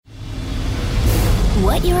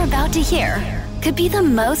What you're about to hear could be the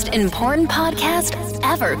most important podcast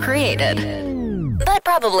ever created. But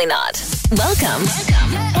probably not. Welcome.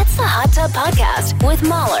 It's the Hot Tub Podcast with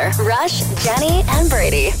Mahler, Rush, Jenny, and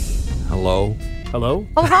Brady. Hello. Hello?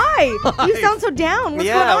 Oh, hi. You sound so down. What's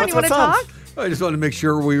going on? You want to talk? I just wanted to make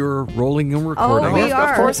sure we were rolling and recording. Oh, we are.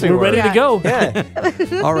 Of course We're ready to go.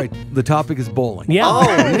 Yeah. All right. The topic is bowling. Yeah.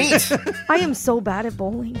 Oh, neat. I am so bad at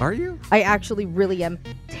bowling. Are you? I actually really am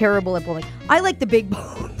terrible at bowling. I like the big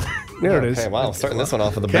balls. There it is. Okay, wow, starting this one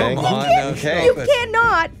off with a Come bang. on. Okay. You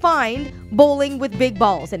cannot find bowling with big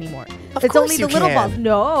balls anymore. Of It's course only you the little can. balls.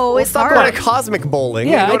 No, Well, it's stop hard. going to cosmic bowling.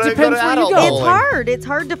 Yeah, You it go to depends adult where you go. It's bowling. hard. It's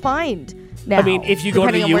hard to find now. I mean, if you go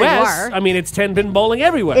to the depending on where you U.S., are. I mean, it's 10-pin bowling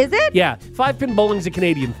everywhere. Is it? Yeah. 5-pin bowling's a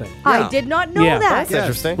Canadian thing. Yeah. I did not know Yeah. that. That's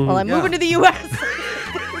interesting. Well, I'm Yeah. moving to the U.S.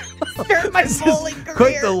 Start my bowling career.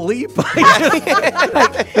 Quite the leap.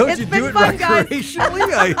 Don't It's you been do it fun, guys.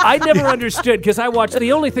 recreationally? I never understood because I watched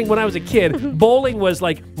the only thing when I was a kid, bowling was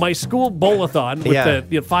like my school bowl-a-thon with Yeah.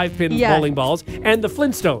 the 5-pin Yeah. bowling balls and the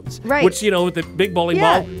Flintstones, Right. which, with the big bowling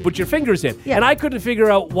Yeah. ball, put your fingers in. Yeah. And I couldn't figure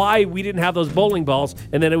out why we didn't have those bowling balls.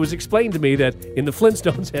 And then it was explained to me that in the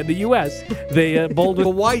Flintstones and the U.S., they bowled with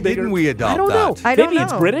Well, why bigger- didn't we adopt I don't know. that? I don't Maybe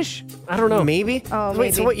it's know. British. I don't know. Maybe. Oh,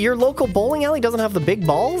 Wait, so maybe. what, your local bowling alley doesn't have the big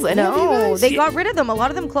balls? Any of you No, guys? they got rid of them. A lot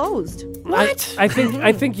of them closed. What? I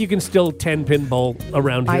think you can still 10-pin bowl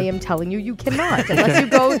around here. I am telling you, you cannot. Unless you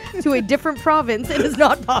go to a different province, it is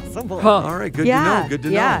not possible. All right, good to Yeah, know. Good to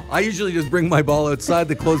yeah. know. I usually just bring my ball outside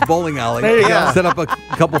the closed bowling alley. There you go. Set up a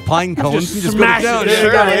couple pine cones and just put smash it down. it.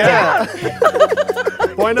 Sure, Yeah.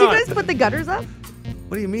 yeah. Why Do you not? guys put the gutters up?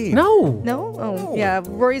 What do you mean? No. No? Oh, yeah.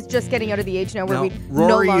 Rory's just getting out of the age now where Now, we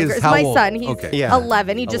Rory no longer. is It's how my old? son. He's Okay. Yeah.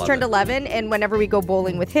 11. He just turned 11, and whenever we go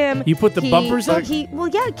bowling with him, You put the bumpers up? Well,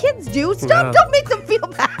 yeah, kids do. Stop! Yeah. Don't make them feel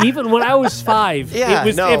bad. Even when I was 5, Yeah, it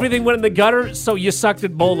was no. everything went in the gutter, so you sucked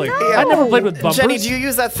at bowling. I never played with bumpers. Jenny, do you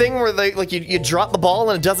use that thing where you drop the ball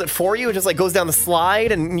and it does it for you? It just goes down the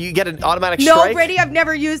slide and you get an automatic No, strike? Brady, I've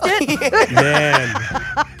never used it. Man.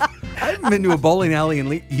 I haven't been to a bowling alley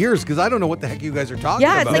in years because I don't know what the heck you guys are talking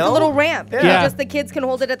Yeah, it's about. like a No? little ramp. Yeah. Just the kids can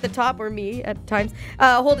hold it at the top, or me at times,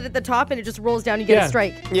 hold it at the top, and it just rolls down. You get Yeah. a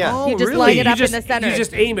strike. Yeah. Oh, You just really? line it You up just, in the center. You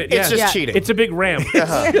just aim it. It's yeah. just cheating. It's a big ramp.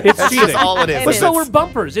 It's That's cheating. just all it is. But so It's- are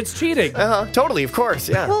bumpers. It's cheating. Totally, of course,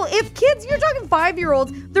 yeah. Well, if kids, you're talking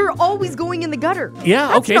 5-year-olds, they're always going in the gutter. Yeah,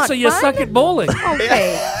 That's okay, not so you fun. suck at bowling.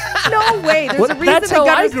 Okay. No way. There's a reason That's the how I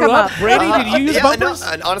gutters grew come up. up. Brady, did you use yeah, bumpers? No,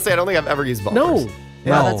 and honestly, I don't think I've ever used bumpers. No.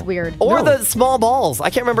 Wow, No. that's weird. Or No. the small balls. I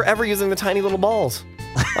can't remember ever using the tiny little balls.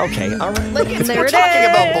 Okay, all right. There We're it talking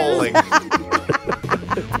about is. bowling.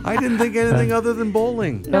 I didn't think anything other than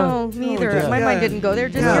bowling. No, me either. just- My yeah. mind didn't go there.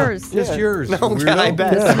 Just Yeah, yours. Just yours. No, weirdo. yeah, I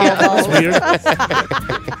bet. Small balls. Weird.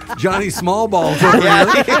 Johnny Small Balls over here.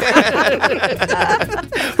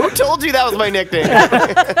 Who told you that was my nickname?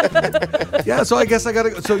 Yeah, so I guess I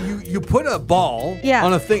gotta. So you put a ball Yeah.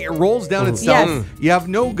 on a thing, it rolls down itself. Yes. You have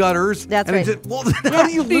no gutters. That's and right. It just, well, how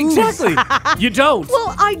do you lose? Exactly. You don't.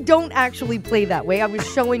 Well, I don't actually play that way. I was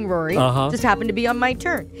showing Rory. Just happened to be on my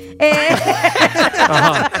turn. And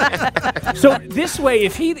So this way,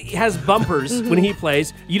 if he has bumpers when he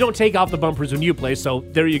plays, you don't take off the bumpers when you play. So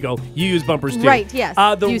there you go. You use bumpers too. Right, yes,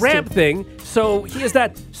 The used ramp to. thing. So he is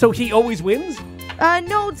that. So he always wins.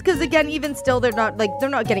 no, it's because again, even still, they're not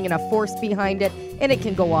getting enough force behind it, and it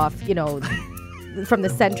can go off, from the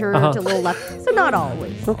center to a little left. So not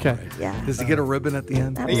always. Okay. Yeah. Does he get a ribbon at the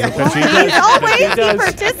end? He's always he does.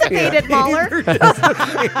 participated, Mahler.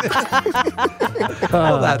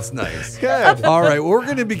 Oh, that's nice. Good. All right, we're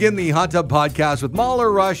going to begin the Hot Tub Podcast with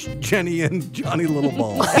Mahler, Rush, Jenny, and Johnny Little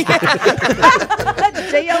Balls.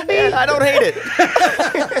 JLB. I don't hate it.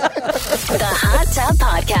 The Hot Tub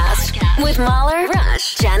Podcast with Mahler,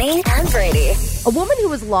 Rush, Jenny, and Brady. A woman who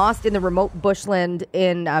was lost in the remote bushland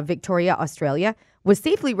in Victoria, Australia, was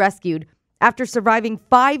safely rescued after surviving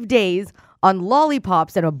 5 days on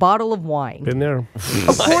lollipops and a bottle of wine. Been there.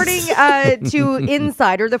 According to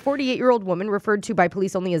Insider, the 48-year-old woman, referred to by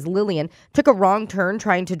police only as Lillian, took a wrong turn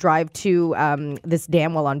trying to drive to this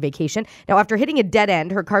dam while on vacation. Now, after hitting a dead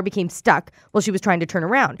end, her car became stuck while she was trying to turn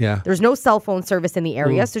around. Yeah. There's no cell phone service in the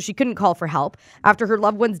area, so she couldn't call for help. After her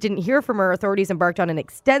loved ones didn't hear from her, authorities embarked on an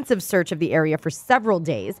extensive search of the area for several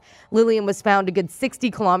days. Lillian was found a good 60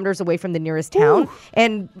 kilometers away from the nearest town,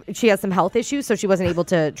 and she has some health issues, so she wasn't able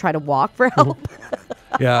to try to walk for help.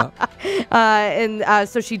 Yeah.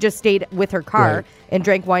 So she just stayed with her car Right. and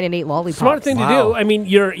drank wine and ate lollipops. Smart thing to do. I mean,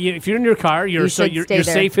 if you're in your car, you're should stay there.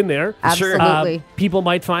 safe in there. Absolutely. People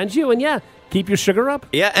might find you, and keep your sugar up.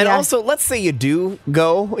 Yeah, and Yeah. also, let's say you do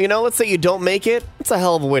go, let's say you don't make it. It's a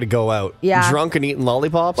hell of a way to go out. Yeah. Drunk and eating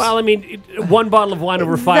lollipops. Well, I mean, one bottle of wine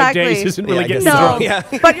over 5 Exactly. days isn't really I getting guess you so. drunk.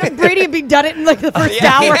 Yeah. But Brady had done it in like the first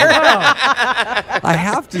hour. I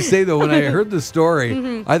have to say, though, when I heard the story,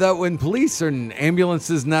 Mm-hmm. I thought when police and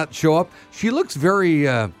ambulances and that show up, she looks very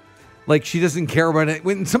like she doesn't care about it.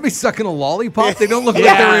 When somebody's sucking a lollipop, they don't look like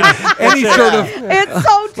they're in any sort of It's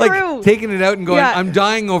so true. like taking it out and going, Yeah. I'm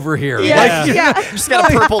dying over here. yeah, Like, yeah. Just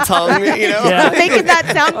got a purple tongue, Yeah. Making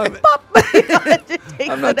that sound. Pop.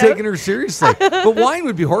 I'm not taking her seriously. But wine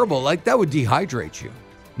would be horrible. Like, that would dehydrate you.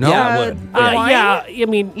 No? Yeah, it would. Wine? Yeah, I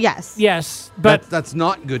mean, Yes. but That's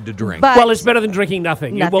not good to drink. But- well, it's better than drinking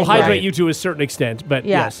nothing. It will Nothing, hydrate right. you to a certain extent, but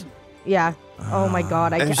Yeah. yes, Yeah. Oh my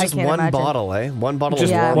God. I And it's can't just one imagine. bottle, eh? One bottle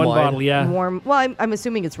just of warm one wine. bottle. Yeah, Warm. Well, I'm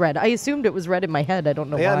assuming it's red. I assumed it was red in my head. I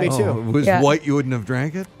don't know Yeah, why. me too. Oh, if it was Yeah. white, you wouldn't have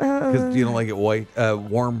drank it? Because you don't like it white,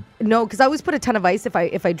 warm. No, because I always put a ton of ice if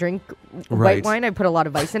I drink Right. white wine. I put a lot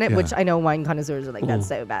of ice in it, Yeah. which I know wine connoisseurs are like, that's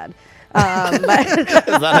so bad. But Is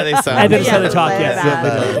that how they sound? I didn't Yeah, say the talk it's yet.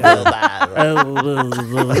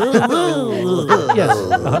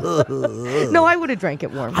 Yes, no, I would have drank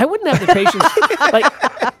it warm. I wouldn't have the patience.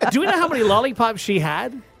 Like, do we know how many lollipops she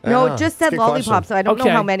had? No, Ah, it just said good lollipops, question. so I don't know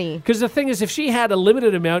how many. Because the thing is, if she had a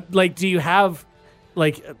limited amount, like, do you have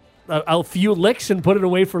like a few licks and put it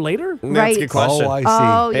away for later? That's Right. a good question. Oh, I see.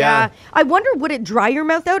 Oh, yeah. Yeah. I wonder, would it dry your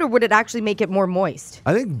mouth out or would it actually make it more moist?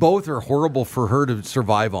 I think both are horrible for her to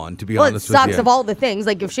survive on, to be Well, it honest with sucks you. of all the things.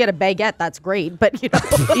 Like, if she had a baguette, that's great. But,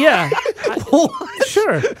 Yeah,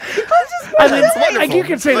 sure. I mean, like, you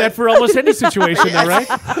can say that for almost any situation, though, right?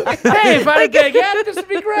 Hey, if I had a baguette, this would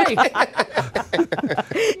be great.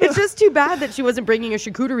 it's just too bad that she wasn't bringing a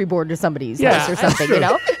charcuterie board to somebody's Yeah, house or that's something, true. you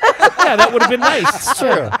know? Yeah, that would have been nice.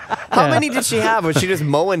 True. How many did she have? Was she just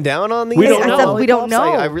mowing down on these? We don't know. lollipops? We don't know.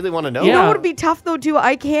 I really want to know. You know Yeah. what would be tough though too?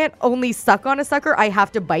 I can't only suck on a sucker. I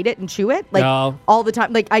have to bite it and chew it like No. all the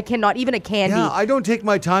time. Like I cannot even a candy. Yeah, I don't take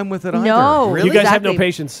my time with it either. no, Really? You guys have no exactly.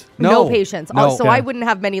 patience. No No. patience. No. So Yeah. I wouldn't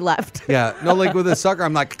have many left. Yeah, no, like with a sucker,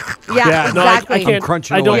 I'm like, Yeah, no, exactly. I can't.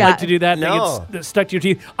 crunching I don't away. like to do that. No. It's stuck to your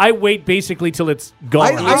teeth. I wait basically till it's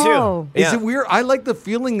gone. I- Me too. Oh. Is Yeah. it weird? I like the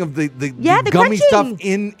feeling of the Yeah, the gummy stuff crunching.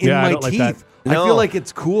 in Yeah, I my don't like teeth. that. I No. feel like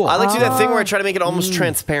it's cool. I like to do that thing where I try to make it almost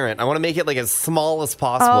transparent. I want to make it like as small as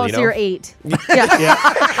possible. Oh, you so know? you're 8. Yeah.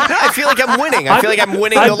 I feel like I'm winning. I feel like I'm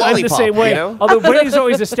winning the I'm lollipop. the same way. You know? Although Brady's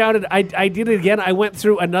always astounded. I did it again. I went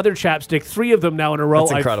through another chapstick, 3 of them now in a row.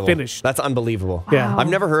 That's I incredible. finished. That's unbelievable. Yeah. I've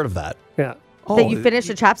never heard of that. Yeah. That you finish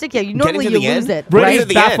a chapstick? Yeah, you normally to you the lose end? it. Right. Brady's at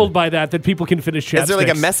the baffled end. by that people can finish chapsticks. Is there like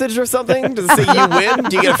a message or something? Does it say you win?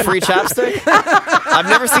 Do you get a free chapstick? I've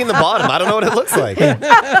never seen the bottom. I don't know what it looks like.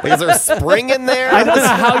 Like, is there a spring in there? I don't know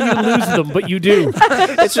how you lose them, but you do.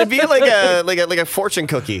 It should be like a fortune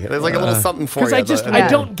cookie. There's like a little something for you. Because I Yeah.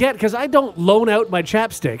 don't get, because I don't loan out my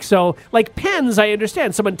chapstick. So, like pens, I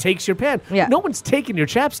understand. Someone takes your pen. Yeah. No one's taking your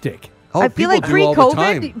chapstick. Oh, I feel like people do all the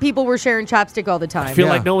pre-COVID, time. people were sharing chapstick all the time. I feel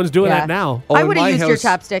Yeah. like no one's doing Yeah. that now. Oh, I in would've my used your house,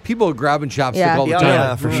 chapstick. People are grabbing chapstick Yeah. all the Yeah, time.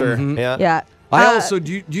 yeah, for sure. Yeah. Yeah. I also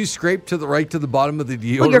do you scrape to the bottom of the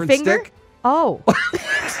deodorant Well, your finger? stick? Oh. I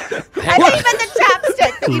thought you meant the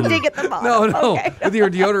chapstick. You dig at the bottom. No, no. Okay. With your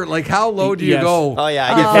deodorant, like how low do you Yes. go? Oh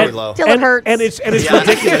yeah, I get very low. Till it hurts. And it's Yeah.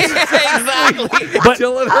 ridiculous. Exactly. But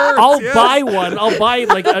Till it hurts, I'll yeah. buy one. I'll buy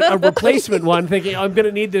like a replacement one, thinking I'm going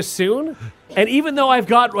to need this soon. And even though I've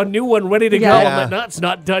got a new one ready to go, Yeah. I'm like, no, it's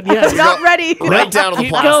not done yet. Not ready. Right down to the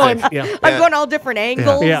Keep plastic. going. Yeah. I'm going all different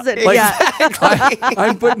angles. Yeah. And, Like- yeah.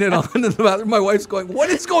 I'm putting it on in the bathroom. My wife's going, "What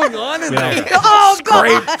is going on in there?" Oh,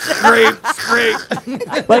 God.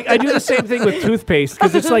 Scrape. Like I do the same thing with toothpaste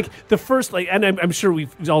because it's like the first and I'm sure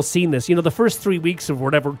we've all seen this. You know, the first 3 weeks of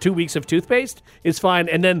whatever, 2 weeks of toothpaste is fine,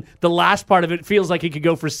 and then the last part of it feels like it could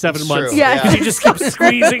go for 7 months. true. Yeah. Because you just keep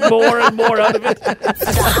squeezing more and more out of it.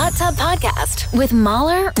 The Hot Tub Podcast with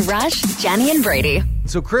Mahler, Rush, Jenny, and Brady.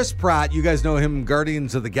 So Chris Pratt, you guys know him,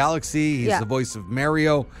 Guardians of the Galaxy. He's Yeah. the voice of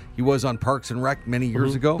Mario. He was on Parks and Rec many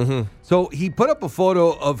years ago. So he put up a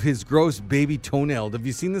photo of his gross baby toenail. Have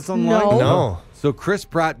you seen this online? No. No. So Chris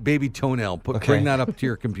Pratt, baby toenail. Bring that up to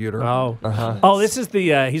your computer. Oh, oh, this is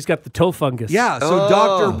the he's got the toe fungus. Yeah, so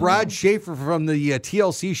Dr. Brad Schaefer from the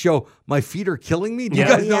TLC show My Feet Are Killing Me. Do you Yeah.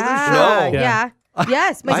 guys know this show? No. Yeah.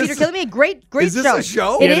 Yes, my feet are killing me. Great Is this show. a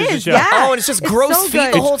show? It Yeah, it is a is. show. Yeah. Oh, and it's just gross so feet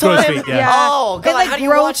good. the whole It's gross time. feet, yeah. Oh god, and like how do you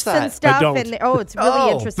growths watch that? and stuff. don't. And it's really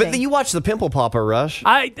Oh, interesting. but then you watch the Pimple Popper, Rush.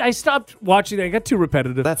 I stopped watching it. I got too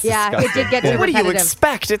repetitive. That's yeah, disgusting. it did get too What do you repetitive.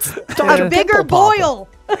 expect? It's a Dr. bigger Pimple Popper. boil.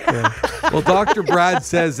 Well, Dr. Brad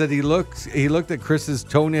says that he looked at Chris's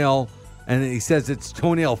toenail and he says it's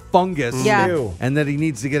toenail fungus. Yeah. Ew. And that he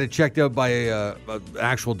needs to get it checked out by an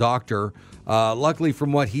actual doctor. Luckily,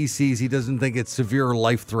 from what he sees, he doesn't think it's severe or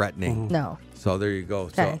life-threatening. No. So there you go.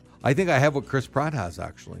 Okay. So I think I have what Chris Pratt has,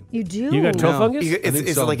 actually. You do? You got toe No. fungus? Is think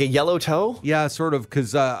it so. like a yellow toe? Yeah, sort of,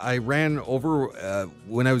 because I ran over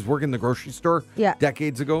when I was working in the grocery store Yeah.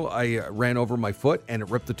 decades ago. I ran over my foot and it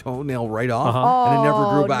ripped the toenail right off, Uh-huh. and it never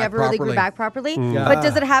grew back never properly. really grew back properly. Yeah. But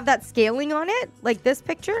does it have that scaling on it, like this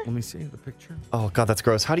picture? Let me see the picture. Oh God, that's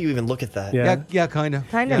gross. How do you even look at that? Yeah. Yeah, kind of.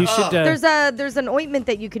 Kind of. You should, There's an ointment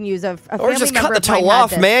that you can use. A Or family just cut member the of mine toe had off,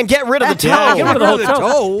 this. man. Get rid of the toe. Yeah, get rid of the whole Get rid of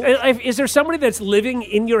the toe. toe. Is there somebody that's living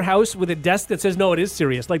in your house with a desk that says, no, it is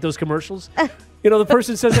serious, like those commercials? You know, the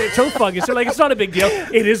person says hey, toe fungus. They're like, it's not a big deal.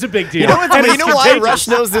 It is a big deal. You know, what, And you it's know why contagious. Rush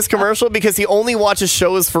knows this commercial? Because he only watches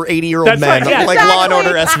shows for 80-year-old That's men, right, yeah. like Law and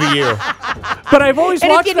Order Exactly. SVU. But I've always And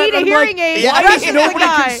if watched you that need a and I'm hearing like, aid, why Yeah. is Yeah. nobody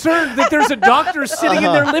guy. concerned that there's a doctor sitting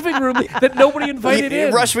in their living room that nobody invited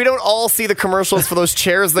in? Rush, we don't all see the commercials for those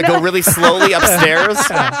chairs that go really slowly upstairs.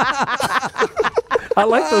 I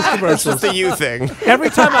like those It's commercials. just a you thing. Every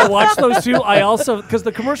time I watch those two, I also, because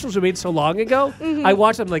the commercials were made so long ago, I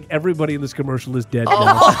watch them like everybody in this commercial is dead now.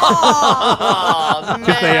 Oh,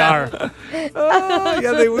 Because they are. Oh,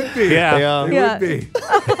 yeah, they would be. Yeah. They Yeah. would be.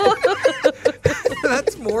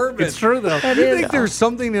 That's morbid. It's true, though. Do you think there's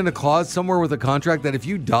something in a clause somewhere with a contract that if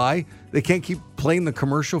you die, they can't keep playing the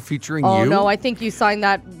commercial featuring Oh you? no, I think you signed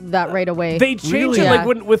that right away. They change Really? it Yeah. like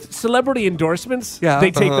when with celebrity endorsements. Yeah.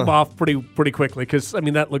 They take them off pretty quickly because I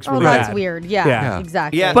mean that looks oh, really that's bad. weird. Yeah, Yeah.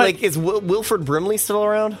 exactly. Yeah, But- like, is Wilford Brimley still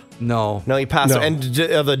around? No. No, he passed. No. And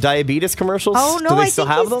the diabetes commercials? Oh no, do they I still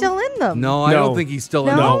think have he's them? still in them. No, I No. don't think he's still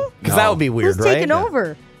in No? them. Because that would be weird, Who's right? taking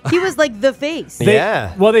over? He was like the face. They-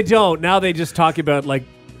 Yeah. Well, they don't. Now they just talk about like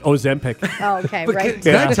Ozempic. Oh, okay, But right.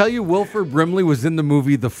 can I Yeah. tell you, Wilford Brimley was in the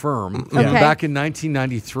movie The Firm Okay. back in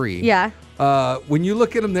 1993. Yeah. When you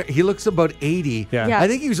look at him, there, he looks about 80. Yeah. Yeah. I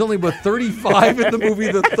think he was only about 35 in the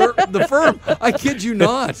movie The Firm. I kid you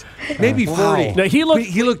not. Maybe 40. No, he looked- But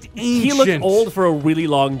he looked ancient. He looked old for a really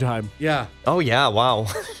long time. Yeah. Oh, yeah. Wow.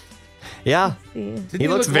 Yeah. Didn't He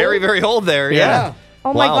looks look very, old? very old there. Yeah. Yeah.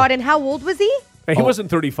 Oh my Wow. God! And how old was he? He wasn't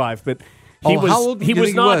 35, but he Oh, was. how old do he you was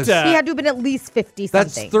think he not. was? He had to have been at least 50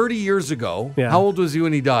 That's something. 30 years ago. Yeah. How old was he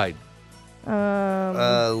when he died?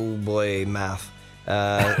 Oh, boy, math.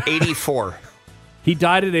 84. He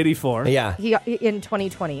died at 84. Yeah. He in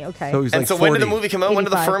 2020. Okay. So he's And like so 40. when did the movie come out? When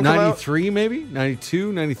did the 85. firm come out? 93 maybe?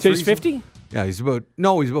 92, 93? So he's 50? Yeah, he's about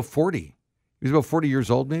 40. He's about 40 years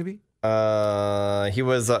old maybe? He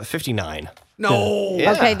was 59. No.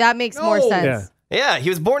 Yeah. Okay, that makes more No. sense. Yeah, he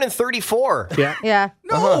was born in 34. Yeah. Yeah.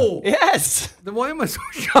 No. Yes. Then why am I so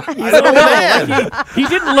shocked? He's an old man. He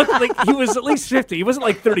didn't look like he was at least 50. He wasn't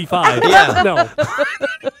like 35. Yeah. No.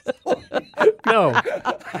 No. I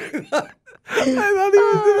thought he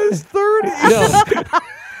was in his 30s.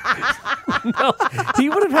 No. He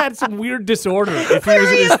would have had some weird disorder if he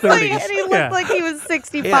was in his Seriously, 30s. and he looked Yeah. like he was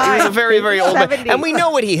 65. Yeah, he was a very, very old man. 70. And we know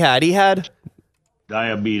what he had. He had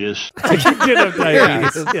Diabetes. He did have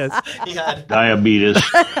diabetes. Yes. he had Diabetes.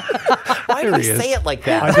 Why do There they he is. say it like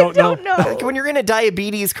I that? don't know. don't know. Like when you're in a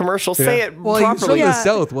diabetes commercial, say it Well, he was from properly. the Yeah.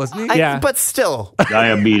 South, wasn't he? Yeah. But still,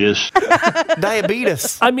 Diabetes.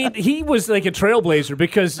 diabetes. I mean, he was like a trailblazer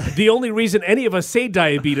because the only reson any of us say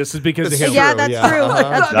diabetes is because of him. Yeah, True, that's yeah. true.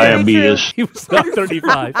 That's very true. Diabetes. He was not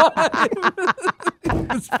 35.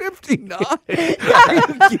 It's 59. Are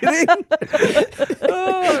you kidding?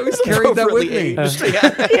 Oh, I was carrying that with me. Yes.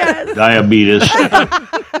 Diabetes.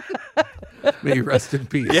 May he rest in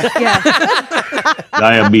peace. Yeah.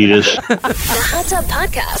 Diabetes. The Hot Tub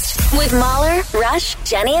Podcast with Mahler, Rush,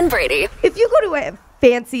 Jenny, and Brady. If you go to a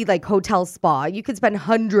fancy like hotel spa, you could spend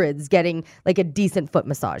hundreds getting like a decent foot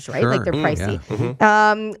massage, right? Sure. Like they're pricey.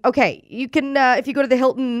 yeah. Okay, you can if you go to the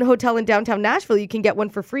Hilton Hotel in downtown Nashville, you can get one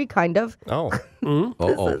for free, kind of. Oh,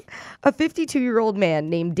 Oh. A 52-year-old man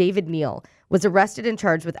named David Neal was arrested and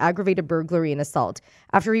charged with aggravated burglary and assault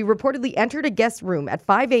after he reportedly entered a guest room at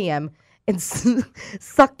 5 a.m. and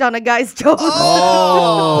sucked on a guy's toes.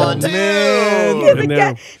 Oh, dude.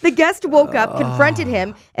 man. The guest woke up, confronted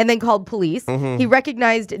him, and then called police. Mm-hmm. He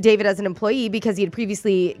recognized David as an employee because he had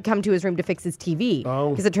previously come to his room to fix his TV.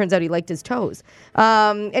 Because it turns out he liked his toes.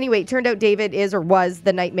 Anyway, it turned out David is or was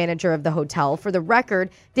the night manager of the hotel. For the record,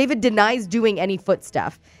 David denies doing any foot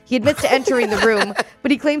stuff. He admits to entering the room,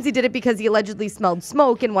 but he claims he did it because he allegedly smelled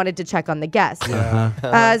smoke and wanted to check on the guests.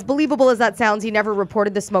 As believable as that sounds, he never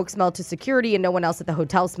reported the smoke smell to security, and no one else at the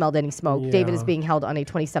hotel smelled any smoke. David is being held on a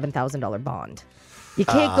 $27,000 bond. You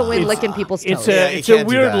can't go in licking people's toes. It's you a can't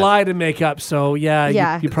do weird that. lie to make up. So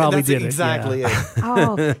Yeah. you probably That's did exactly it. it.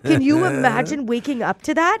 Oh, can you imagine waking up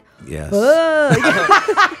to that? Yes.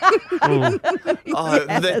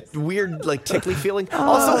 That weird, like, tickly feeling.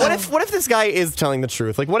 Also, what if this guy is telling the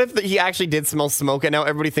truth? Like, what if he actually did smell smoke and now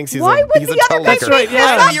everybody thinks he's Why a would he's a the toe other guy licker? That's right,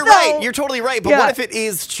 yeah. I know, you're though? right. You're totally right. But Yeah. what if it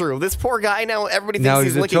is true? This poor guy now everybody thinks Now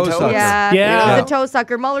he's he's a licking toe toes. sucker. Yeah. Yeah. He's a toe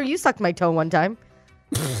sucker. Mueller, you sucked my toe one time.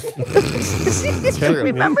 True.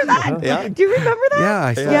 Remember that? Yeah. Do you remember that? Yeah,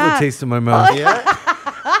 I still have Yeah. a taste in my mouth. Yeah.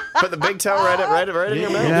 Put the big toe right in your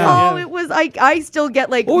mouth. Yeah. Oh, it was I still get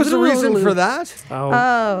like. What was the reason for that?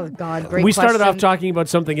 Oh God, great. We started off question. talking about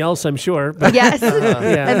something else, I'm sure. But Yes,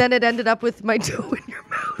 Yeah. and then it ended up with my toe in your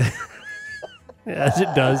mouth. as it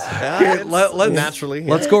does. Yeah, let's naturally.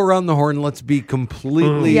 Let's go around the horn. Let's be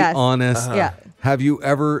completely Yes. honest. Yeah. Have you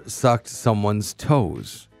ever sucked someone's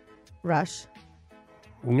toes? Rush.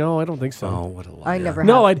 No, I don't think so. Oh, what a liar. I never.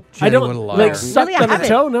 No, have. I Jenny, don't what a liar. like sucked Really, I on a haven't.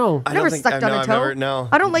 toe. No. I never don't think- sucked on no, a I've toe. never- no.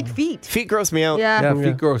 I don't like feet. Feet gross me out. Yeah. Yeah,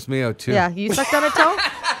 feet gross me out too. Yeah. You sucked on a toe?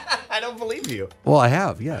 I don't believe you. Well, I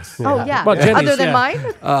have, yes. Oh yeah. Well, Jenny's, Other than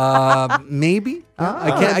yeah. mine? Maybe.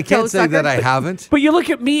 I toe can't say that sucker. I haven't. But you look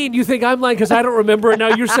at me and you think I'm lying because I don't remember it. Now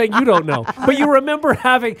you're saying you don't know. But you remember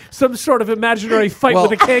having some sort of imaginary fight Well-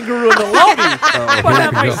 with a kangaroo in the lobby. But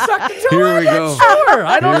have I go. sucked a toe? Here we I'm go. not sure.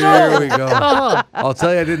 I don't know. Here we go. I'll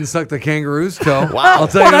tell you, I didn't suck the kangaroo's toe. Wow. I'll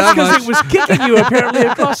tell Well, you that's that because much. it was kicking you apparently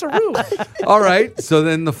across a room. All right. So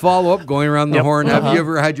then the follow up, going around the Yep. horn. Have you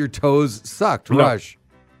ever had your toes sucked? Rush.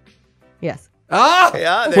 Yes. Ah!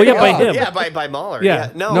 Yeah. there Well, you yeah, by go. him. Yeah, by Mahler. Yeah.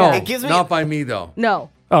 No, No, it gives me. not by me though. No.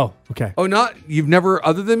 Oh, okay. Oh, not you've never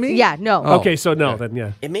other than me? Yeah. No. Oh. Okay, so no, then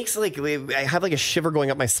yeah. It makes I have like a shiver going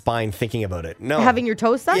up my spine thinking about it. No. Having your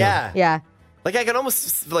toes sucked? Yeah. Yeah. Like I can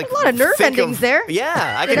almost like A lot of nerve think endings there. Yeah,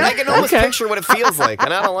 I You know? can almost Okay. picture what it feels like,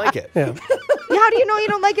 and I don't like it. Yeah. Yeah, how do you know you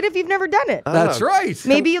don't like it if you've never done it? That's right.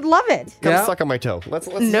 Maybe you'd love it. Come Yeah. suck on my toe. Let's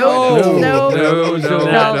No. No, No.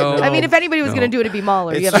 no. I mean, if anybody was going to do it, it'd be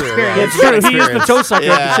Mahler. You It's have true, experience. It's true. He is the toe sucker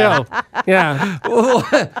of the show. Yeah.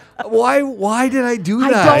 Why did I do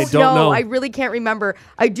that? I don't don't know. I really can't remember.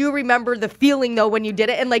 I do remember the feeling though when you did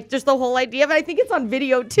it, and like just the whole idea of it. I think it's on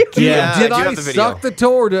video too. Yeah. Did I do I have the video. suck the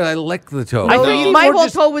toe or did I lick the toe? I No, think you my were whole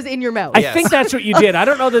just- toe was in your mouth. I Yes. think that's what you did. I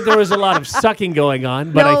don't know that there was a lot of sucking going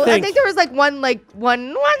on, but no, I think, there was like one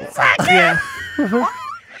second. yeah,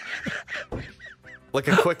 Like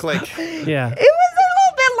a quick like. yeah. It was a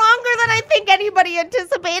little bit longer than I think anybody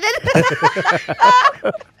anticipated.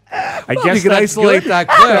 I You guess can that's isolate good. that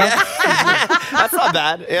clip. That's not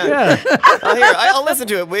bad. Yeah. Yeah. I'll listen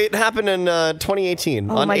to it. Wait, it happened in 2018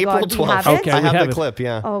 Oh on my April God, we 12th. have it? Okay, I we have have the it. clip.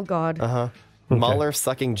 Yeah. Oh God. Mahler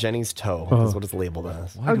sucking Jenny's toe is what it's labeled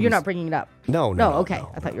as. Oh, you're not bringing it up. No. Okay.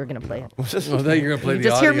 I thought you were gonna play it. I thought you were going to play You the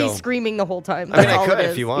just audio. hear me screaming the whole time. I mean, That's I all could it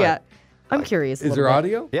if is. you want. Yeah. I'm curious. a Is little there bit.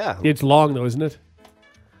 audio? Yeah. It's long though, isn't it?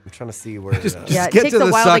 I'm trying to see where. Just Yeah, it get takes to a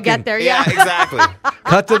the while sucking. to get there. yeah, Yeah. exactly.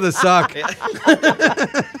 Cut to the suck.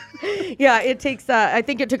 Yeah, it takes. I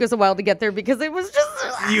think it took us a while to get there because it was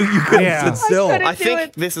just. You couldn't Yeah. sit still. couldn't. I do think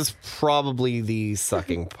it. this is probably the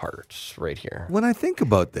sucking part right here. When I think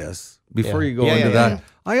about this, before Yeah. you go Yeah, into yeah, that,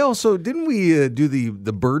 I also didn't we do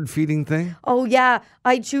the bird feeding thing? Oh yeah,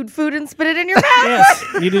 I chewed food and spit it in your mouth. Yes,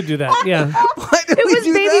 you did do that. Yeah. Why did It we was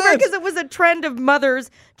do baby that? because it was a trend of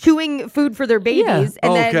mothers chewing food for their babies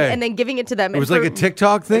Okay. and then giving it to them. It was like a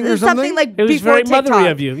TikTok thing or something? like It was before very TikTok.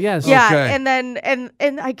 mothery of you. Yes. Yeah, Okay. and then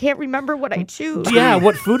and I can't remember what I chewed. Yeah.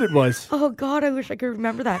 What food it was? Oh God, I wish I could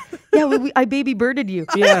remember that. Yeah, I baby birded you.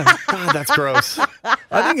 Yeah. God, that's gross.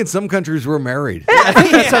 I think in some countries we're married. I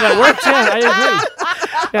think that's how that works. Yeah, I agree.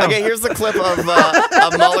 Yeah. Okay, here's the clip of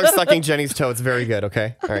Mahler sucking Jenny's toe. It's very good.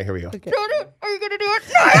 Okay. All right, here we go. Are you gonna do it?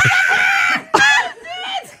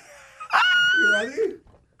 You ready?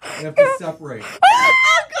 You have to separate.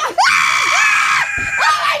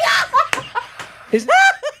 Is-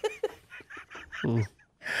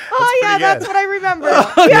 Oh yeah, pretty that's good. what I remember.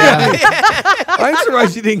 I'm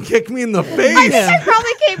surprised you didn't kick me in the face. I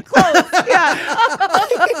probably came close. Yeah.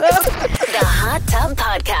 The Hot Tub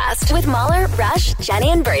Podcast with Mahler, Rush, Jenny,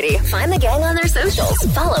 and Brady. Find the gang on their socials.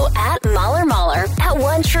 Follow at Mahler, at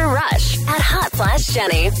One True Rush, at Hot Flash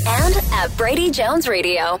Jenny, and at Brady Jones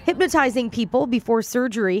Radio. Hypnotizing people before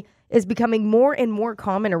surgery is becoming more and more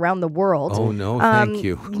common around the world. Oh, no, thank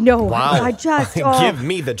you. No, Wow. I just Give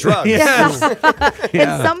me the drugs.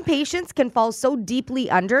 And some patients can fall so deeply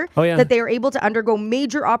under that they are able to undergo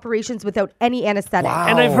major operations without any anesthetic. Wow.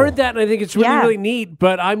 And I've heard that, and I think it's really, Yeah. really neat,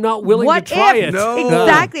 but I'm not willing What to try if? it. No.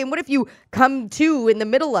 Exactly. And what if you come to in the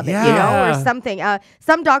middle of it, Yeah. or something?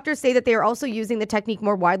 Some doctors say that they are also using the technique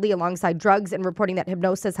more widely alongside drugs and reporting that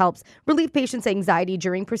hypnosis helps relieve patients' anxiety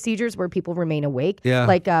during procedures where people remain awake,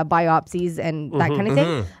 like biopsies and that kind of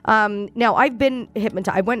thing. Now, I've been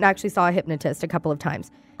hypnotized. I went and actually saw a hypnotist a couple of times.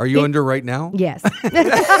 Are you under right now? Yes.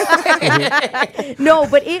 No,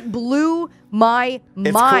 but it blew my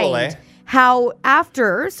mind. Cool, eh? How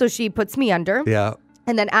after, so she puts me under. Yeah.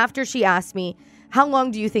 And then after she asked me, how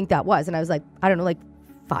long do you think that was? And I was like, I don't know, like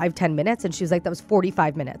 5-10 minutes. And she was like, that was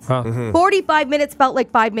 45 minutes. 45 minutes felt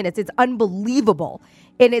like 5 minutes. It's unbelievable.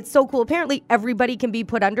 And it's so cool. Apparently, everybody can be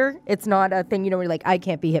put under. It's not a thing, where you're like, I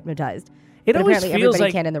can't be hypnotized. It But always apparently feels everybody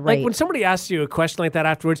like, can in the right. like when somebody asks you a question like that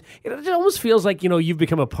afterwards, it almost feels like you've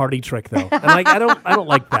become a party trick though, and like I don't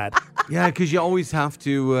like that. Yeah, because you always have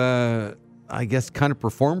to, I guess, kind of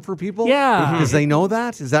perform for people. Yeah. Because they know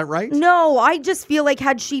that. Is that right? No, I just feel like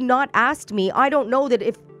had she not asked me, I don't know that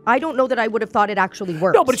I would have thought it actually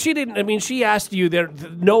worked. No, but she didn't. I mean, she asked you there,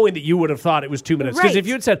 knowing that you would have thought it was 2 minutes. Because Right. if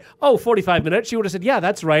you had said, 45 minutes, she would have said, yeah,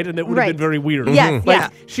 that's right, and it would have been Right. very weird. Yes, Like, yeah.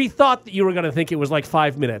 she thought that you were going to think it was like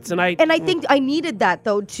 5 minutes, and I think I needed that,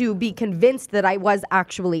 though, to be convinced that I was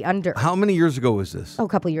actually under. How many years ago was this? A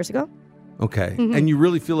couple of years ago. Okay. And you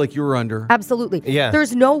really feel like you were under? Absolutely. Yeah.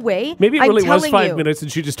 There's no way. maybe it I'm really was telling 5 you. minutes,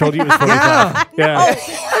 and she just told you it was 45. Yeah.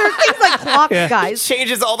 There's things like clocks, guys.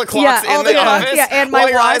 Changes all the clocks all in the clocks, office. and my While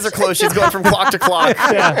your eyes watch. are closed, she's going from clock to clock,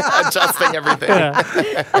 adjusting everything.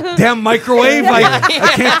 Damn microwave! I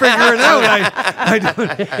can't figure it out. I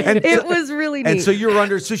don't. And It was really neat. And so you're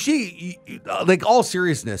under. So she, like, all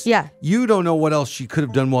seriousness. Yeah. You don't know what else she could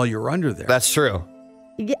have done while you were under there. That's true.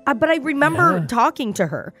 Yeah, but I remember talking to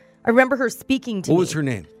her. I remember her speaking to me. What was her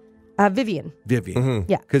name? Vivian. Vivian.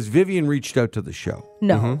 Yeah. Because Vivian reached out to the show.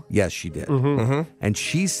 No. Yes, she did. And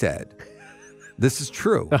she said, "This is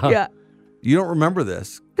true. Yeah. You don't remember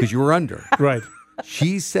this because you were under." Right.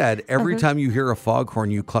 She said, "Every time you hear a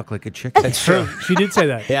foghorn, you cluck like a chicken." It's true. She did say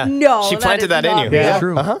that. Yeah. No, She that planted is that in not you. real. It's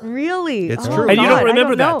true. Really? It's Oh, true. And you don't God, I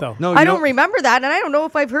remember that, know. though? No, I you don't don't- remember that, and I don't know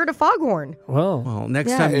if I've heard a foghorn. Well, Well,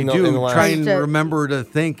 next Yeah. time you In the do, last- try and Just, remember to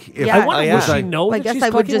think. If Yeah. I wonder, yeah. will she know I that guess she's I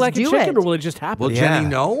would clucking just like a do chicken, it. or will it just happen? Will Yeah. Jenny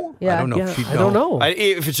know? Yeah. I don't know Yeah, if she'd I don't know.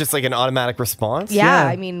 If it's just like an automatic response. Yeah,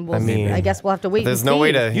 I mean, we'll see. mean, I guess we'll have to wait. There's and no see.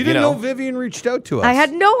 way to, You didn't know Vivian reached out to us. I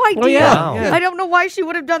had no idea. yeah. Wow. Yeah. I don't know why she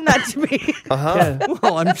would have done that to me.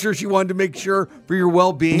 Well, I'm sure she wanted to make sure for your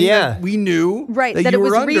well-being. Yeah. that we knew Right, that that you it was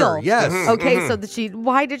were under. real. Yes. Okay, so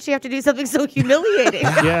why did she have to do something so humiliating?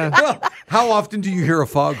 Yeah. Well, how often do you hear a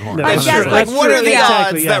foghorn? No, I That's guess true. that's Like, what true, are the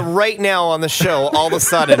exactly, odds yeah. that right now on the show, all of a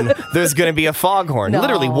sudden, there's going to be a foghorn? No.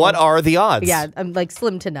 Literally, what are the odds? Yeah, I'm like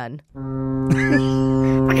slim to none.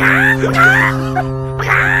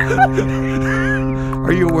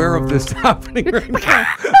 Are you aware of this happening right now?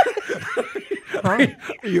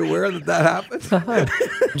 Are you aware that happened?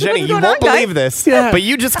 Jenny, you going won't on, guys? believe this, but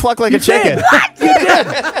you just cluck like a chicken.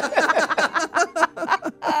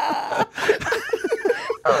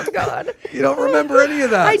 Oh God, You don't remember any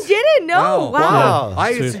of that? I didn't know. No. Wow.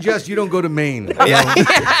 I suggest you don't go to Maine. Yeah.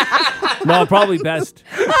 No, probably best.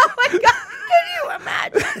 Oh my God, can you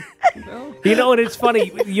imagine? You know, and it's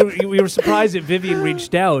funny. We were surprised that Vivian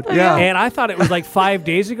reached out. Yeah. And I thought it was like 5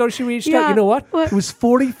 days ago she reached out. Yeah. You know what? What? It was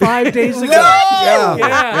 45 days ago. Yeah.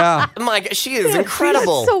 Yeah. Yeah. My God, she is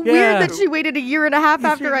incredible. It's so Yeah. weird that she waited a year and a half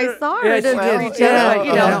after I saw her Yeah, to she did. reach Yeah. out. But,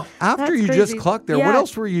 you know, Now, after that's you just crazy. clucked there, Yeah. what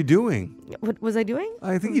else were you doing? What was I doing?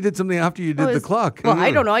 I think you did something after you did the Was- cluck. Well,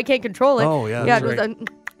 I don't know. I can't control it. Oh, yeah, Yeah, that's it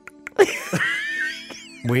was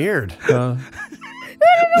Weird.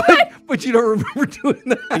 But you don't remember doing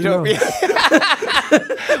that. You don't,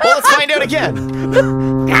 well, let's find out again.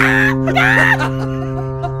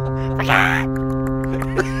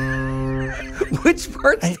 Which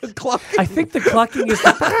part's the cluck? I think the clucking is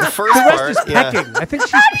the First rest part. is yeah. pecking. I think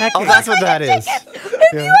she's pecking. Oh, that's what that is.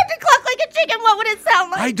 If you had to cluck like a chicken, what would it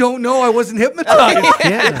sound like? I don't know. I wasn't hypnotized.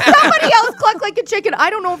 Yeah. Somebody else cluck like a chicken. I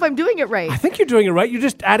don't know if I'm doing it right. I think you're doing it right. You're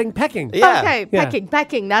just adding pecking. Yeah. Okay, Yeah.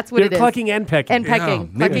 pecking. That's what You're it is. clucking and pecking. And pecking. Yeah,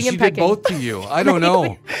 maybe Clucking she and did pecking. both to you. I don't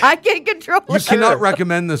know. I can't control You it. cannot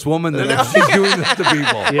recommend this woman that if she's doing this to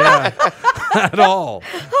people Yeah. at all.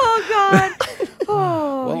 Oh God.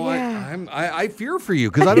 Oh Well, yeah. I fear for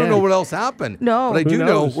you because I don't know what else happened. No. But I Who do know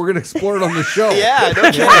knows? we're going to explore it on the show. Yeah,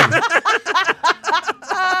 no kidding.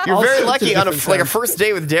 You're All very sorts lucky of on a different first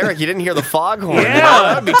day with Derek. You didn't hear the foghorn. Yeah.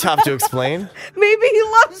 That would be tough to explain. Maybe he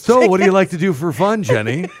loves So, what do you chicken. like to do for fun,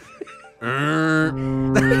 Jenny?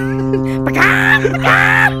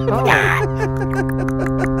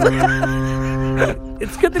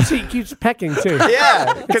 It's good that she keeps pecking too.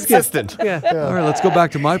 Yeah, consistent. Yeah. All right, let's go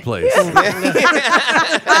back to my place.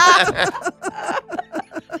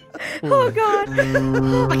 Oh,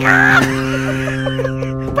 God.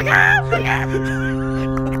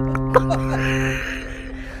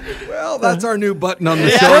 Well, that's our new button on the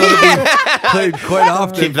show that we played quite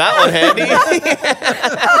often. Keep that one handy. The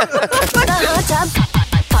Hot Tub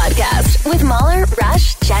Podcast with Mahler,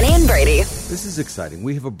 Rush, Jenny, and Brady. This is exciting.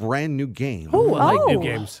 We have a brand new game Oh, I like new Oh.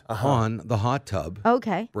 games. on the hot tub.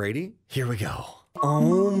 Okay. Brady? Here we go.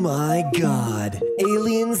 Oh my god.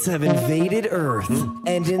 Aliens have invaded Earth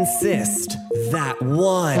and insist that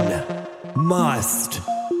one must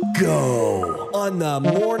go on the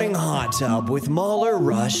morning hot tub with Mahler,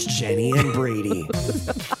 Rush, Jenny, and Brady.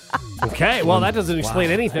 Okay, well, that doesn't explain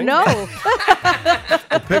anything. No.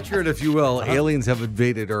 Picture it, if you will. Aliens have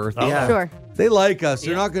invaded Earth. Yeah. Sure. They like us.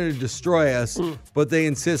 They're not going to destroy us, but they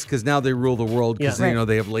insist because now they rule the world because, Yeah. you know,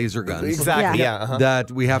 they have laser guns. Exactly. Yeah. Yeah. uh-huh.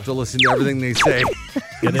 That we have to listen to everything they say.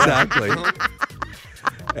 Exactly.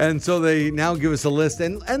 And so they now give us a list,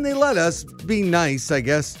 and they let us be nice, I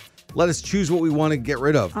guess. Let us choose what we want to get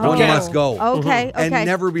rid of. One Okay. must go. Okay. And Okay.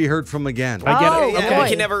 never be heard from again. I get Oh, it. Yeah, Okay. we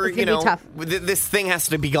can never, It's you gonna be know, tough. this thing has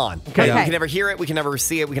to be gone. Okay. Yeah. We can never hear it. We can never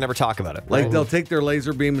see it. We can never talk about it. Like they'll take their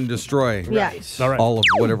laser beam and destroy Yeah. All right. all of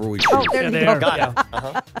whatever we choose. Oh, there Yeah, you they go. are. Yeah.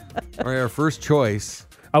 All right, our first choice.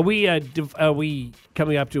 Are we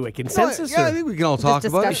coming up to a consensus? Yeah, I or- think we can all talk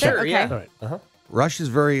about it. discuss it? Sure, Okay. yeah. All right. Rush is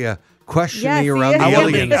very questioning Yes, he around is. the I want to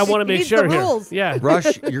aliens. make, I wanna He make needs sure the here. rules. Yeah. Rush,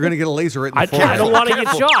 you're going to get a laser right in the I forehead. don't want to get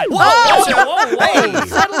shot. Whoa! Whoa,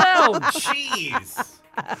 settle down. Jeez.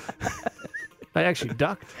 I actually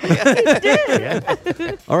ducked.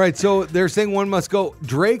 All right, so they're saying one must go.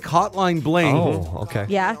 Drake, Hotline Bling. Oh, okay.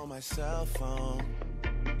 Yeah.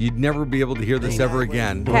 You'd never be able to hear this ever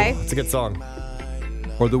again. Okay. It's a good song.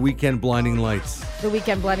 Or The Weekend, Blinding Lights. The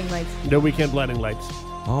Weekend Blinding Lights. No Weekend Blinding Lights.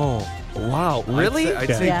 Oh, Wow. Really? I'd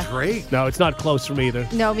say Yeah. Drake. No, it's not close for me either.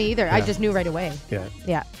 No, me either. I just knew right away. Yeah.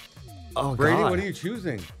 Yeah. Oh, Brady, God. what are you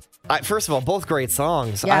choosing? First of all, both great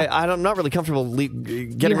songs. Yeah. I'm not really comfortable getting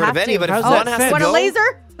You rid have of any, to. but if How's one that has fit? to Want go, a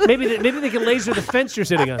laser? Maybe they can laser the fence you're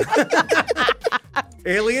sitting on.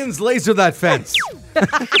 Aliens, laser that fence. There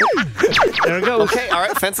it goes. Okay, all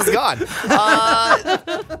right, fence is gone.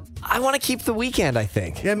 I want to keep The Weekend, I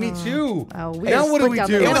think. Yeah, me too. Oh, we now just what do split we down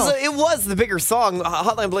do? the It middle. was the bigger song.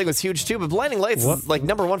 Hotline Bling was huge too, but Blinding Lights is like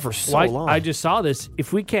number one for so long. I just saw this.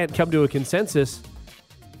 If we can't come to a consensus,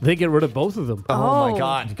 they get rid of both of them. oh my Oh.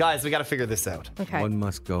 God, guys, we got to figure this out. Okay. One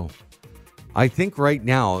must go. I think right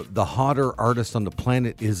now the hotter artist on the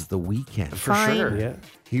planet is The Weeknd. For Fine. sure. Yeah.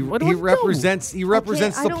 He What do we do? represents the Okay, I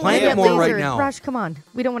don't wanna planet get more right lasered. now. Rush, come on.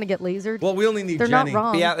 We don't want to get lasered. Well, we only need They're Jenny. not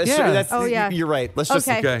wrong. Yeah, that's Yeah. true. That's, Oh, yeah. You're right. Let's just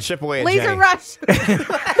Okay. Okay. chip away at Laser Jenny. Rush.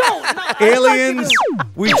 Aliens,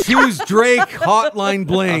 we choose Drake, Hotline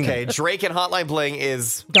Bling. Okay, Drake and Hotline Bling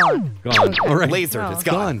is Gone. Gone. All right. lasered. Oh. It's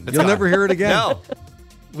gone. Gone. It's You'll gone. never hear it again. No.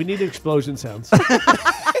 We need explosion sounds.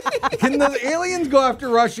 Can the aliens go after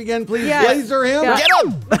Rush again, please? Yes. Laser him. Yeah. Get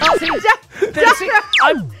him!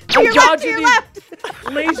 I'm To your left, to dodging your the left.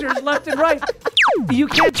 lasers left and right. You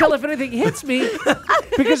can't tell if anything hits me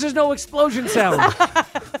because there's no explosion sound.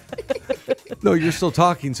 No, you're still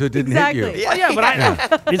talking, so it didn't hit you. Exactly. Oh, yeah,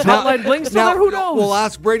 but is Hotline Bling still there? Who knows? We'll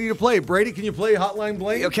ask Brady to play. Brady, can you play Hotline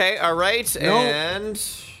Bling? Okay, all right. No. And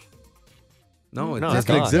No, it No, doesn't it's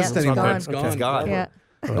gone. exist Yeah, it's anymore. gone. It's gone. it's gone. Yeah.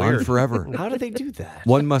 Gone forever. How did they do that?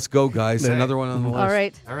 One must go, guys. Another one on the list. All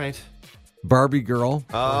right. All right. Barbie Girl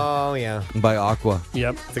Oh, yeah. by Aqua.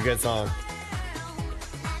 Yep. It's a good song.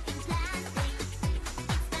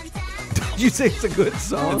 Did you say it's a good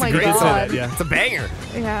song? Oh my Great God. song. Yeah. It's a banger.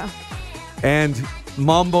 Yeah. And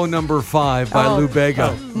Mambo Number 5 by Oh. Lou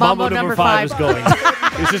Bega. Mambo number 5 is going.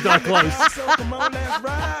 It's just not close.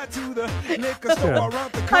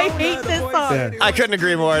 I hate this song. Yeah. I couldn't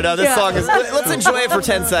agree more. No, this Yeah. song is. Let's enjoy it for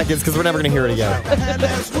 10 seconds because we're never going to hear it again.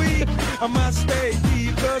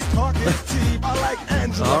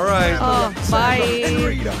 All right. Oh, bye.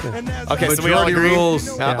 Okay, so we all Majority agree.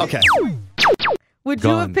 rules. Okay. Would you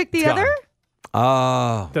Gone. have picked the It's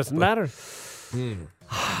other? Doesn't matter.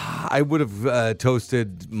 I would have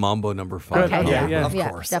toasted Mambo Number 5. Okay. Yeah. Of Yeah,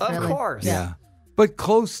 course. definitely. Of course. Yeah. But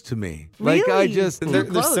close to me. Like, I Really? just. They're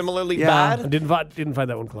Close. similarly Yeah. I bad. didn't find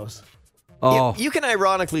that one close. Oh. You can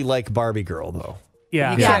ironically like Barbie Girl, though.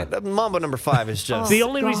 Yeah. You can't- Mambo number 5 is just. The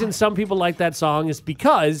only reason some people like that song is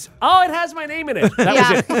because, it has my name in it. That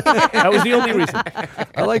was it. That was the only reason.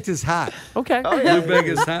 I liked his hat. Okay. Lou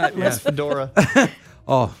Bega's hat. Yeah. Nice fedora.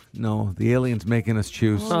 Oh, no. The aliens making us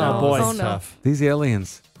choose. Oh, boy. Oh, no. Tough. These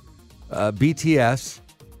aliens. BTS,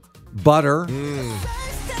 Butter,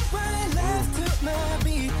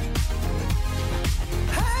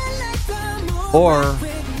 or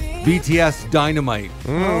BTS Dynamite.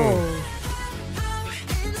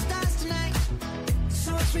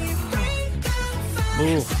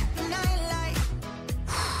 Ooh.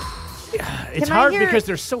 It's Can I hard hear- because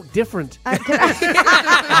they're so different. Oh,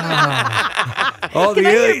 Can I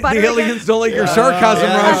hear the Butter aliens don't like your sarcasm,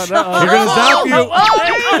 Rush. no. They're going to zap you.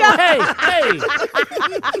 Hey.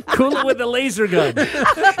 Cool it with the laser gun.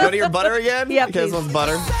 Go to your butter again? Yeah, You guys please. want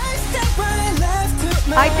butter?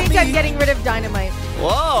 I think I'm getting rid of Dynamite.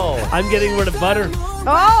 Whoa. I'm getting rid of butter.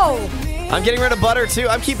 Oh! I'm getting rid of butter too.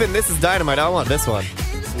 I'm keeping This Is Dynamite. I want this one.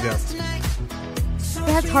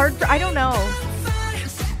 That's hard. I don't know.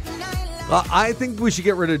 I think we should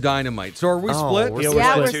get rid of Dynamite. So are we split? we're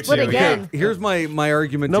Yeah, we're split split 2-2. again. Here's my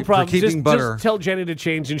argument No for problem. keeping Butter. Just tell Jenny to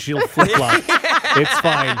change and she'll flip-flop. It's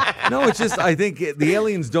fine. No, it's just I think the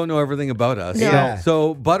aliens don't know everything about us. No. Yeah.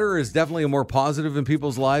 So Butter is definitely more positive in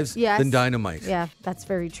people's lives Yes. than Dynamite. Yeah, that's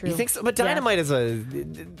very true. You think so? But Dynamite is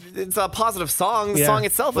it's a positive song. The Yeah. song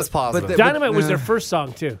itself is positive. the- Dynamite was their first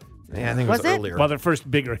song, too. yeah, I think it Was was it? earlier. Well, their first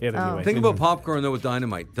bigger hit, anyway. Think about popcorn though with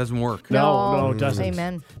Dynamite. Doesn't work. No, it doesn't.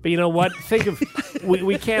 Amen. But you know what? Think of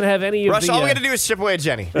we can't have any of Rush, the. all we got to do is chip away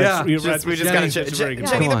Jenny. Yeah. you're We right. just Jenny, got to chip. that's very good.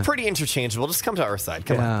 Jenny, Come they're on. pretty interchangeable. Just come to our side.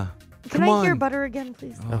 Come on. Yeah. Can Come I hear on. Butter again,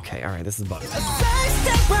 please? Okay, all right. This is butter.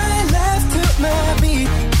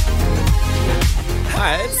 All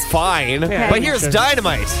right, it's fine. Yeah, but here's sure.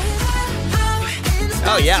 Dynamite.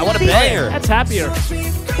 Oh yeah, what a banger, That's happier.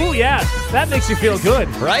 Oh yeah, that makes you feel good.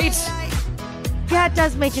 right? Yeah, it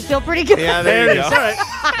does make you feel pretty good. Yeah, There there it you is. go. All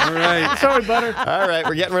right. All right. Sorry, butter. All right,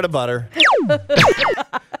 we're getting rid of butter.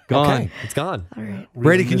 Gone. Okay, it's gone.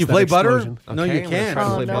 Brady, can you missed play that Butter? explosion. No, Okay, you I'm gonna can't. try to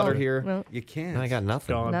Oh, play no. butter here. No, You can't. I got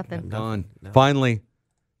nothing. Gone. nothing. Gone. Finally,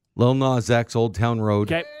 Lil Nas X, Old Town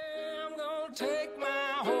Road. Okay. I'm gonna take my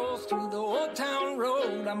horse through the old town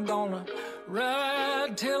road. I'm gonna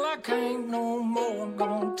ride till I can't no more. I'm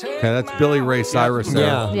gonna take Okay, that's Billy Ray Cyrus there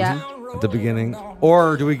Yeah. Yeah. at the beginning.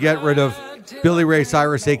 Or do we get rid of Billy Ray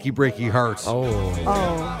Cyrus, Achy Breaky Hearts?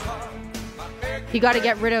 Oh. You got to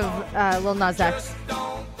get rid of Lil Nas X.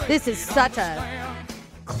 This is such a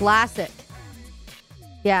classic.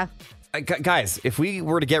 Yeah. Guys, if we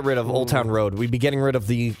were to get rid of Old Town Road, we'd be getting rid of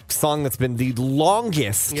the song that's been the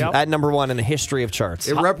longest Yep. at number 1 in the history of charts.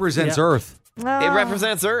 It represents Yeah. Earth. It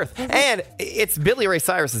represents Earth. And it's Billy Ray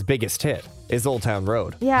Cyrus's biggest hit is Old Town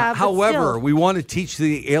Road. Yeah. but However, still. we want to teach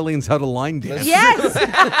the aliens how to line dance. Yes.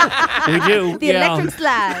 We do. The yeah. electric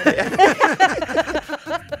slide.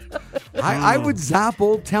 I would zap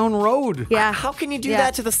Old Town Road. Yeah. How can you do Yeah.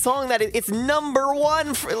 that to the song that it's number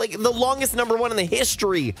 1, for, like the longest number 1 in the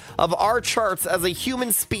history of our charts as a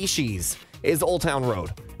human species is Old Town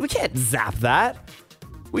Road? We can't zap that.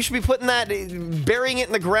 We should be putting that, burying it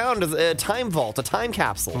in the ground as a time vault, a time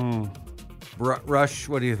capsule. Rush,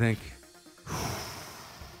 what do you think?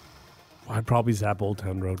 I'd probably zap Old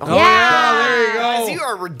Town Road. Oh, yeah, there you Guys, go. you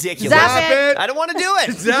are ridiculous. Zap it. I don't want to do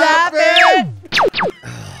it. Zap it.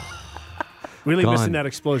 Really Gone. missing that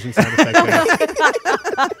explosion sound effect there.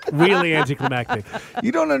 Really anticlimactic.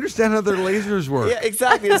 You don't understand how their lasers work. Yeah,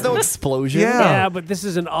 exactly. There's no explosion. Yeah. Yeah, but this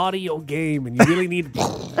is an audio game, and you really need.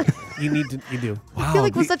 You do. I feel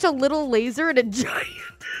like with such a little laser and a giant.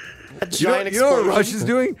 A giant You know what explosion. Rush is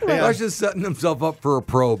doing? Rush is setting himself up for a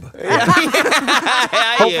probe. Hopefully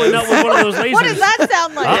not with one of those lasers. What does that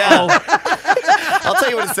sound like? Uh-oh. I'll tell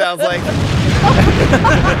you what it sounds like.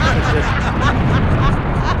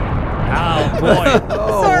 Oh boy,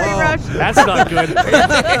 Sorry, Rush. that's not good.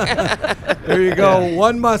 There you go.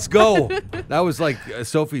 One must go. That was like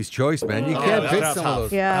Sophie's choice, man. You can't that pick was some tough. of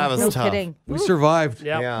those. Yeah. That was no tough. kidding. We survived.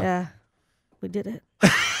 Yeah. Yeah. We did it.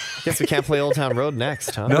 Guess we can't play Old Town Road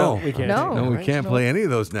next, huh? No, We can't. No. No, we can't play any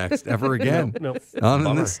of those next ever again. No. Not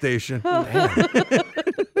on this station.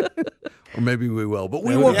 Or maybe we will, but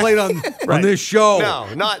we won't play it on this show.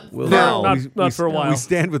 No, not We'll- now. Not for a while. We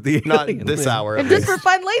stand with the Not aliens. this hour. And just for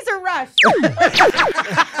fun, Laser Rush.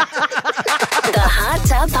 The Hot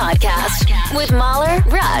Tub Podcast with Mahler,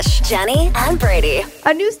 Rush, Jenny, and Brady.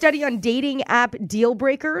 A new study on dating app deal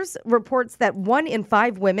breakers reports that 1 in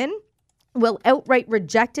 5 women will outright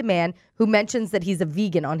reject a man who mentions that he's a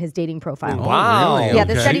vegan on his dating profile. Wow. really? Yeah,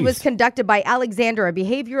 the Okay. study was conducted by Alexander, a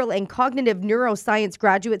behavioral and cognitive neuroscience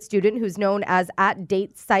graduate student who's known as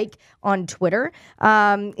 @DatePsych on Twitter.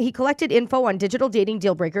 He collected info on digital dating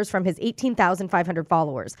deal breakers from his 18,500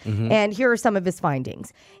 followers. And here are some of his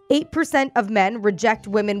findings. 8% of men reject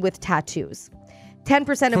women with tattoos.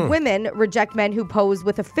 10% of women reject men who pose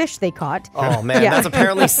with a fish they caught. Oh, man. Yeah. That's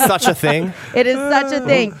apparently such a thing. It is such a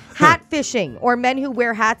thing. Hat fishing, or men who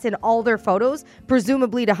wear hats in all their photos,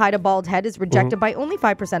 presumably to hide a bald head, is rejected by only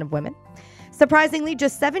 5% of women. Surprisingly,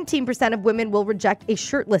 just 17% of women will reject a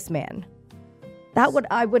shirtless man.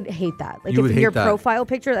 I would hate that. Like You would if in hate your that. profile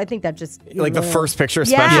picture, I think that just Like the first picture,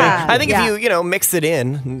 especially. Yeah, I think yeah. if you mix it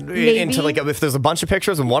in into like if there's a bunch of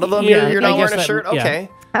pictures and one of them Yeah, you're I not guess wearing a that- shirt, yeah. okay.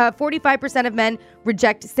 45% of men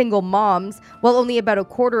reject single moms, while only about a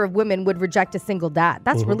quarter of women would reject a single dad.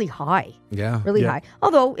 That's really high. Yeah. Really Yeah. high.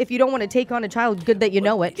 Although, if you don't want to take on a child, good that you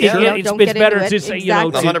know it. Yeah, You know, it's don't get better into to it. say,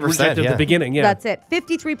 Exactly. to 100%, reject at yeah. the beginning. Yeah. That's it.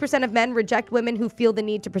 53% of men reject women who feel the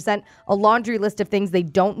need to present a laundry list of things they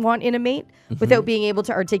don't want in a mate without being able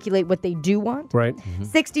to articulate what they do want. Right.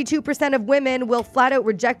 62% of women will flat out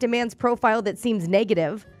reject a man's profile that seems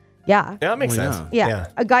negative. Yeah. Yeah, that makes Well, sense. Yeah.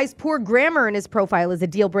 A guy's poor grammar in his profile is a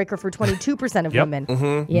deal breaker for 22% of Yep. women.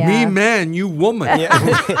 Mm-hmm. Yeah. Me man, you woman.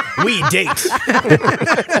 We date.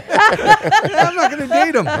 I'm not going to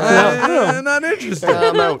date him. I'm not interested.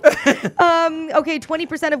 I'm out. Okay,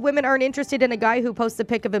 20% of women aren't interested in a guy who posts a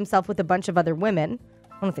pic of himself with a bunch of other women.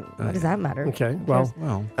 I don't think, what does that matter? Okay. Well.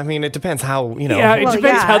 Well, I mean, it depends how, you know. Yeah, it Well,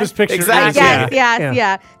 depends yeah. how this picture Exactly. is.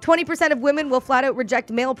 Yes. 20% of women will flat out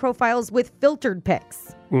reject male profiles with filtered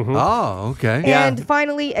pics. oh, okay. Yeah. And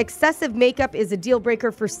finally, excessive makeup is a deal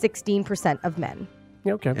breaker for 16% of men.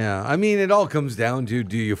 Yeah, okay. Yeah, I mean, it all comes down to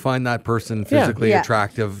do you find that person physically Yeah.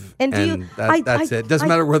 attractive? And do you- that's it. Doesn't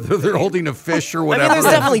matter whether they're holding a fish or I mean, whatever. there's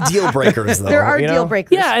definitely deal breakers, though. There are you know? deal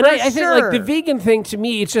breakers. Yeah, and for I think sure. like the vegan thing to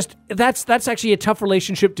me, it's just that's actually a tough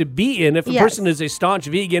relationship to be in. If a Yes. person is a staunch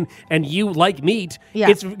vegan and you like meat, Yeah.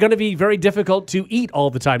 it's going to be very difficult to eat all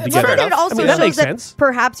the time Well, together. then it also I mean, that shows makes that sense.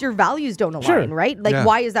 perhaps your values don't align, Sure. right? Like, Yeah.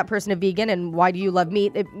 why is that person a vegan and why do you love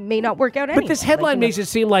meat? It may not work out anyway. But this headline makes it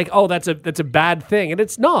seem like, oh, that's a bad thing, and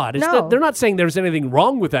it's not. It's No. not, they're not saying there's anything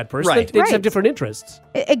wrong with that person. Right. They just have Right. different interests.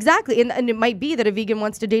 Exactly. And it might be that a vegan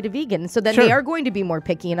wants to date a vegan. So then Sure. they are going to be more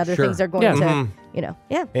picky and other Sure. things are going Yeah. to, you know,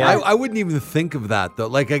 yeah. I wouldn't even think of that though.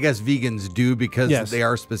 Like I guess vegans do because Yes. they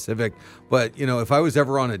are specific. But you know, if I was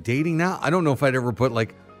ever on a dating now, I don't know if I'd ever put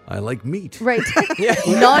like I like meat. Right.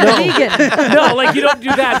 Non-vegan. No, like you don't do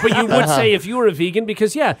that, but you would say if you were a vegan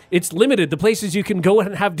because it's limited. The places you can go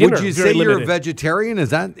and have dinner. Would you very say you're a limited. vegetarian? Is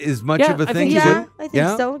that as much Yeah, of a I thing? think to so. do? Yeah, I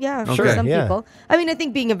think so. Yeah, for Okay. some Yeah. people. I mean, I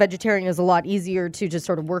think being a vegetarian is a lot easier to just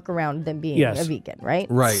sort of work around than being Yes. a vegan, right?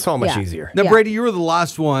 Right. So much Yeah. easier. Now, Yeah. Brady, you were the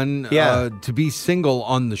last one Yeah. to be single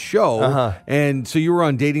on the show. And so you were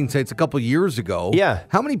on dating sites a couple years ago. Yeah.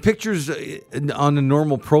 How many pictures on a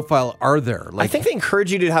normal profile are there? I think they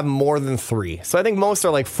encourage you to have more than 3. So I think most are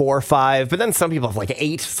like 4 or 5, but then some people have like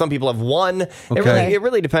 8. Some people have 1. Okay. It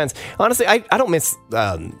really depends. Honestly, I don't miss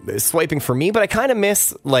swiping for me, but I kind of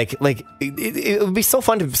miss like it would be so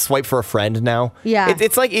fun to swipe for a friend now. Yeah.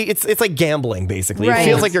 It's like gambling basically. It Right.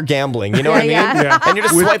 feels like you're gambling. You know what I mean? Yeah. And you're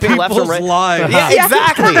just With swiping left and people's right. lives. Yeah,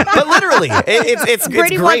 exactly. But literally, it's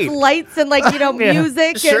Brady great. wants lights and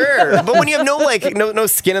music. And Sure, but when you have no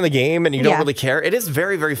skin in the game and you don't Yeah. really care, it is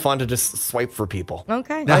very, very fun to just swipe for people.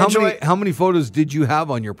 Okay. Now, I how many photos did you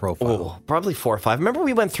have on your profile? Oh, probably 4 or 5. Remember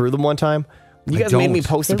we went through them one time? You I guys made me don't.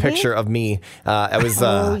 post a Did we? picture of me. I was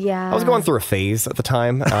yeah. I was going through a phase at the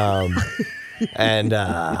time. And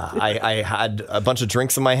I had a bunch of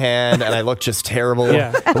drinks in my hand, and I looked just terrible.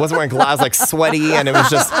 Yeah. I wasn't wearing glasses, like sweaty, and it was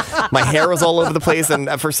just my hair was all over the place. And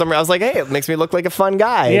for some reason, I was like, "Hey, it makes me look like a fun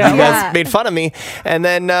guy." Yeah. And you Yeah. guys made fun of me, and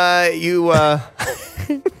then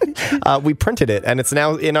we printed it, and it's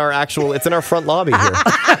now in our it's in our front lobby here.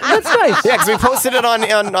 That's nice. Yeah, because we posted it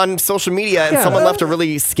on social media, and someone left a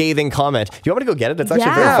really scathing comment. Do you want me to go get it? It's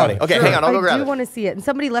actually very Yeah. funny. Okay, hang on, I'll go I grab do it. want to see it. And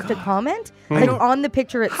somebody left a comment like on the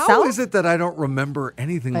picture itself. How is it that I don't remember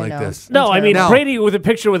anything I like know. this? No, I mean Now- Brady with a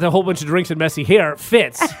picture with a whole bunch of drinks and messy hair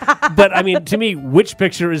fits. But I mean, to me, which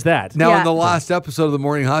picture is that? Now, Yeah. in the last episode of the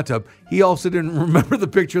Morning Hot Tub, he also didn't remember the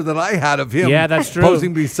picture that I had of him. Yeah, that's true.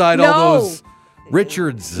 Posing beside all No. those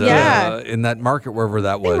Richards Yeah. in that market, wherever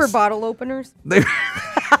that They was. were bottle openers. They,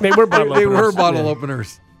 They were bottle they were openers. bottle Yeah.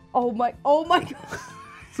 openers. Oh my God.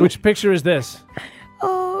 Which picture is this?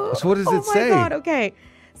 Oh, So what does it my say? God. Okay.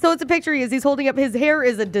 So it's a picture he's holding up. His hair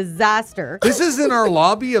is a disaster. This is in our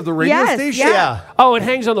lobby of the radio Yes, station? yeah. Oh, it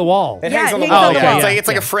hangs on the wall. It Yeah, hangs it on the hangs wall. on the Yeah. wall. It's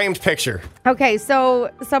like a framed picture. Okay, so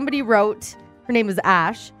somebody wrote, her name is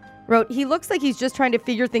Ash, wrote, he looks like he's just trying to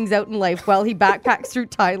figure things out in life while he backpacks through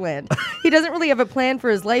Thailand. He doesn't really have a plan for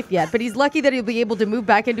his life yet, but he's lucky that he'll be able to move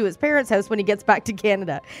back into his parents' house when he gets back to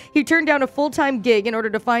Canada. He turned down a full-time gig in order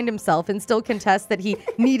to find himself and still contests that he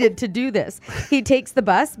needed to do this. He takes the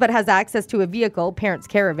bus, but has access to a vehicle, parents'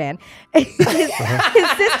 caravan. His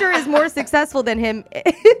sister is more successful than him.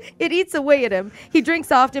 It eats away at him. He drinks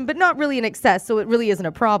often, but not really in excess, so it really isn't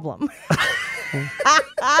a problem.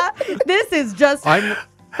 This is just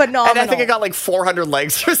phenomenal. And I think it got like 400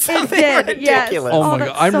 likes or something. did, yes. Ridiculous. Oh, my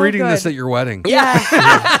that's God. I'm so reading good. this at your wedding.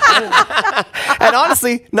 Yeah. And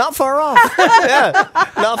honestly, not far off. Yeah,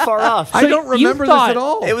 not far off. I don't you remember thought- this at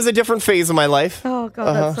all. It was a different phase of my life. Oh,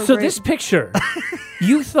 God, that's so So great. this picture,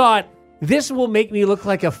 you thought this will make me look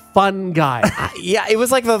like a fun guy. Yeah, it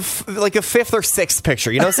was like the fifth or sixth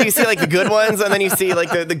picture, you know? So you see like the good ones, and then you see like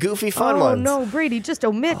the goofy fun Oh, ones. no, Brady, just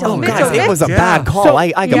omit. Guys, it was a Yeah. bad call. So-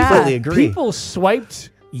 I completely agree. People swiped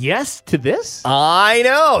yes to this? I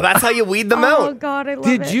know. That's how you weed them Oh, out. God, I love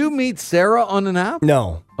it. Did you meet Sarah on an app?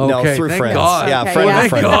 No. Okay, No, through thank friends. God. Yeah, Okay, friend yeah. of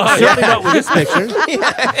friend. God. Certainly not with this picture.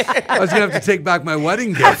 I was going to have to take back my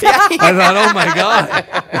wedding gift. I thought, oh my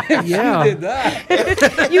God. Yeah. You did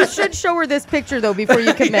that. You should show her this picture, though, before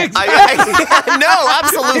you commit. No,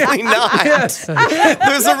 absolutely not.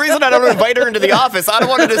 There's a reason I don't invite her into the office. I don't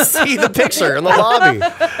want her to see the picture in the lobby.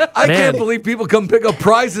 I can't believe people come pick up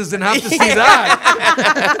prizes and have to see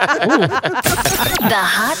that. The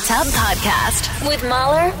Hot Tub Podcast with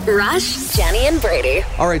Mahler, Rush, Jenny, and Brady.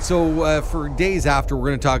 All right, so for days after, we're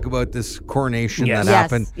going to talk about this coronation Yes. that Yes,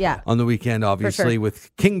 happened yeah. on the weekend, obviously, sure.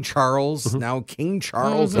 with King Charles. Now King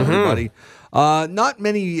Charles, everybody. Not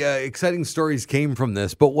many exciting stories came from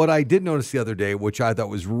this, but what I did notice the other day, which I thought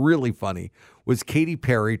was really funny, was Katy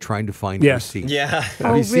Perry trying to find her Yes. seat. Yeah.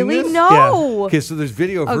 Have Oh, you seen really? this? No. Okay, so there's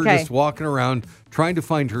video of her Okay. just walking around trying to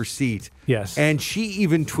find her seat. Yes. And she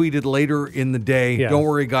even tweeted later in the day, Yeah. "Don't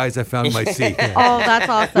worry, guys, I found my seat." Oh, that's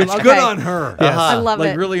awesome. Which Okay. good on her. I love like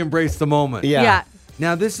it. really embrace the moment. Yeah. Yeah.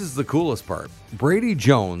 Now this is the coolest part. Brady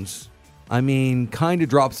Jones, I mean, kind of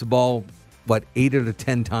drops the ball. What, 8 out of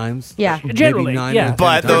 10 times? Yeah. Maybe Generally, 9 yeah. out of 10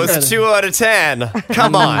 But times. those 2 out of 10,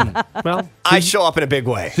 come on. Well, I show up in a big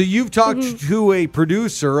way. So you've talked to a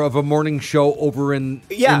producer of a morning show over in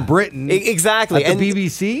Britain. Exactly. At the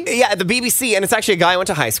BBC? Yeah, at the BBC, and it's actually a guy I went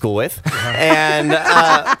to high school with. And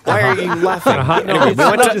why are you laughing? no, we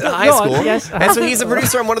went to just- high go on, school, yes. and so he's a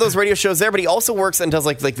producer on one of those radio shows there. But he also works and does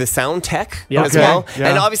like the sound tech Yeah. as Okay, well. yeah.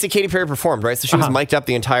 And obviously, Katy Perry performed, right? So she was mic'd up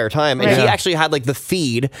the entire time, and Right. he Yeah. actually had like the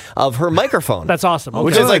feed of her microphone. that's awesome.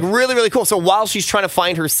 Which Okay. is like really, really cool. So while she's trying to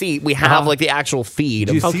find her seat, we have like the actual feed.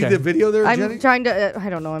 Do you see Okay. the video there, I'm Jenny? trying to, I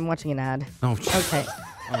don't know, I'm watching an ad. Oh, Okay.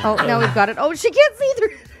 Oh, now we've got it. Oh, she can't see through.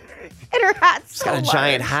 And her hat's so Got a large.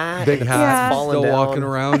 giant hat. big hat, Yeah. falling still down. walking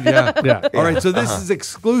around. Yeah. Yeah. All right, so this is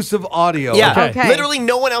exclusive audio. Yeah, Okay. literally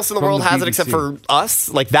no one else in the From world the has it except BBC. for us,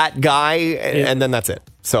 like that guy, and then that's it.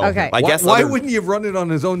 So Okay. I guess Why other- wouldn't you run it on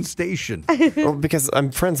his own station? Well, because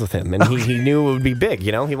I'm friends with him, and he knew it would be big.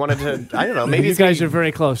 You know, he wanted to. I don't know. Maybe you it's guys are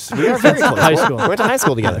very close. we are very close. High school. We went to high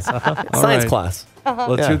school together. Science right. class.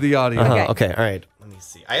 Let's hear the audio. Okay. Okay. All right. Let me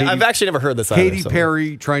see. I've actually never heard this. either, Katy so-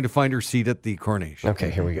 Perry trying to find her seat at the coronation. Okay.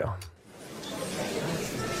 Here we go.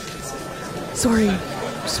 Sorry.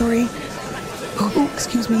 Oh,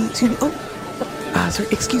 excuse me. Oh, sorry.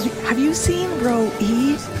 Excuse me. Have you seen row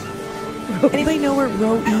E? Anybody know where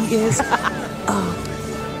row E is?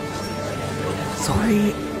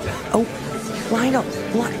 Sorry. Oh, Lionel.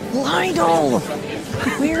 Lionel!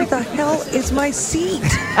 Where the hell is my seat?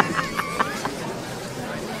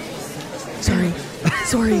 Sorry.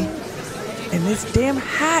 And this damn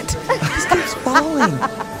hat just keeps falling.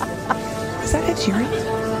 Is that Ed Sheeran?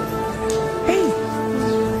 Hey.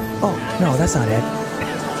 Oh, no, that's not Ed.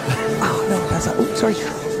 Oh, no, that's not. Oh, sorry.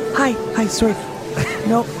 Hi, sorry.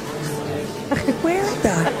 No. Where the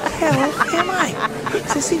hell am I?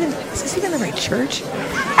 Is this even the right church?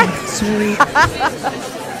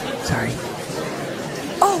 Sorry.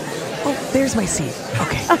 Oh, there's my seat.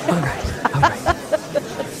 Okay, all right.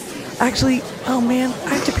 Actually, oh man,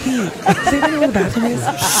 I have to pee. Does anybody know where the bathroom is?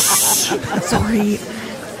 Sorry.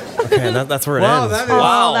 Okay, that's where it Wow, ends. that is-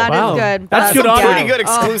 wow. That is good. That's good audio. Pretty good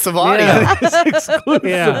exclusive audio.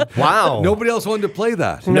 Yeah. Wow. Nobody else wanted to play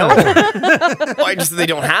that. No. Why just they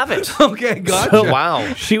don't have it? Okay, gotcha.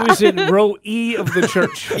 Wow. She was in row E of the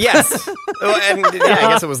church. Yes. And yeah,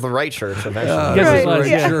 I guess it was the right church eventually. Yes, it Right, was, right,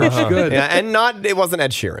 yeah. church. Good. Yeah, and it wasn't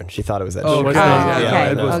Ed Sheeran. She thought it was Ed Oh, Sheeran. okay. okay.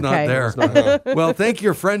 Ed was not Okay. there. Well, thank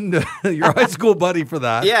your friend, your high school buddy for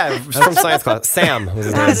that. Yeah, from science class. Sam was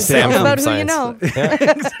his name. Sam from About who you science. know. Yeah,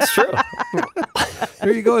 it's true.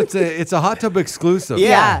 There you go. It's a hot tub exclusive.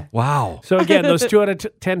 Yeah. Wow. So again, those 2 out of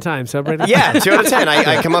 10 times, huh, Brady? Yeah, 2 out of 10.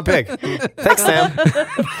 I come up big. Thanks, Sam.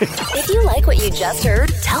 If you like what you just heard,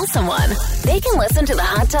 tell someone. They can listen to the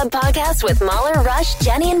Hot Tub Podcast with Mahler, Rush,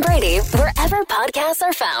 Jenny, and Brady wherever podcasts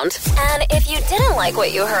are found. And if you didn't like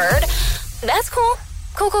what you heard, that's cool.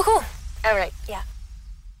 Cool. All right, yeah.